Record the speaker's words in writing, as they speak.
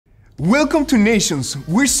Welcome to Nations.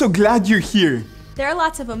 We're so glad you're here. There are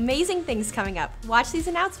lots of amazing things coming up. Watch these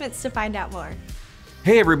announcements to find out more.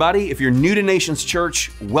 Hey everybody, if you're new to Nations Church,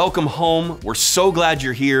 welcome home. We're so glad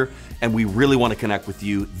you're here, and we really want to connect with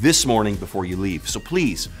you this morning before you leave. So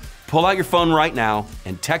please, pull out your phone right now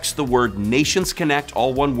and text the word Nations Connect,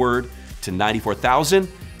 all one word, to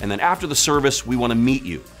 94,000, and then after the service, we want to meet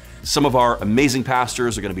you. Some of our amazing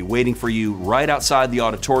pastors are going to be waiting for you right outside the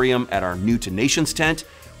auditorium at our New to Nations tent.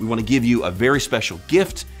 We want to give you a very special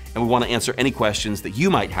gift, and we want to answer any questions that you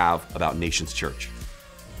might have about Nations Church.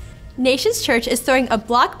 Nations Church is throwing a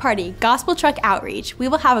block party gospel truck outreach. We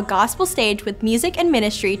will have a gospel stage with music and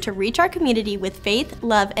ministry to reach our community with faith,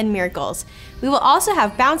 love, and miracles. We will also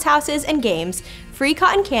have bounce houses and games, free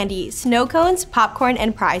cotton candy, snow cones, popcorn,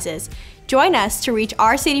 and prizes. Join us to reach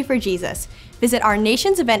our city for Jesus. Visit our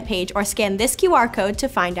Nations event page or scan this QR code to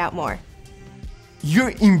find out more. You're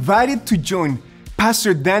invited to join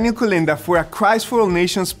Pastor Daniel Colenda for a Christ for All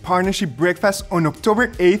Nations partnership breakfast on October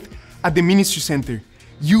 8th at the Ministry Center.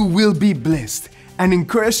 You will be blessed and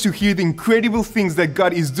encouraged to hear the incredible things that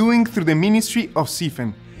God is doing through the ministry of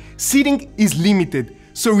CFN. Seating is limited,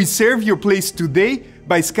 so reserve your place today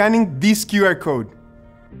by scanning this QR code.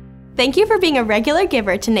 Thank you for being a regular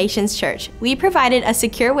giver to Nations Church. We provided a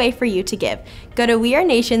secure way for you to give. Go to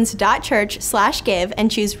wearenations.church/give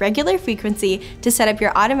and choose regular frequency to set up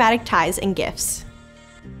your automatic tithes and gifts.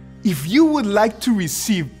 If you would like to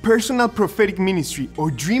receive personal prophetic ministry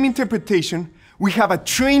or dream interpretation, we have a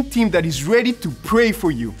trained team that is ready to pray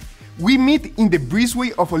for you. We meet in the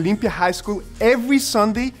breezeway of Olympia High School every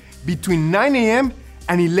Sunday between 9 a.m.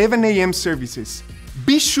 and 11 a.m. services.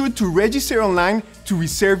 Be sure to register online to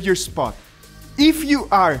reserve your spot. If you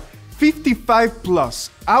are 55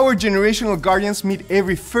 plus, our generational guardians meet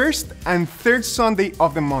every first and third Sunday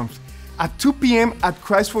of the month at 2 p.m. at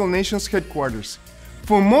Christ for All Nations headquarters.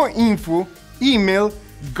 For more info, email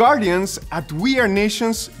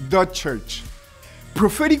guardians@wearenations.church.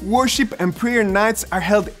 Prophetic worship and prayer nights are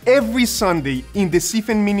held every Sunday in the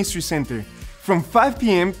CFN Ministry Center from 5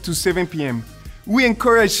 p.m. to 7 p.m. We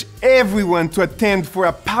encourage everyone to attend for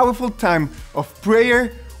a powerful time of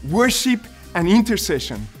prayer, worship, and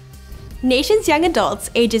intercession. Nations Young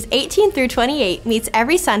Adults, ages 18 through 28, meets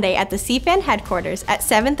every Sunday at the CFN headquarters at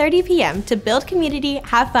 7:30 p.m. to build community,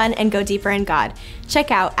 have fun, and go deeper in God.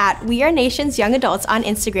 Check out We Are Nations Young Adults on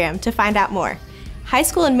Instagram to find out more. High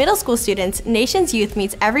school and middle school students, Nations Youth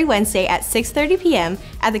meets every Wednesday at 6:30 p.m.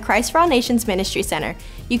 at the Christ for All Nations Ministry Center.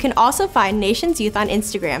 You can also find Nations Youth on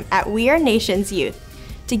Instagram at We Are Nations Youth.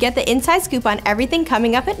 To get the inside scoop on everything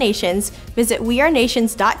coming up at Nations, visit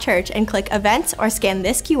wearenations.church and click Events or scan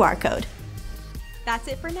this QR code. That's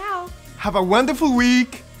it for now. Have a wonderful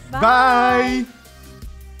week. Bye. Bye.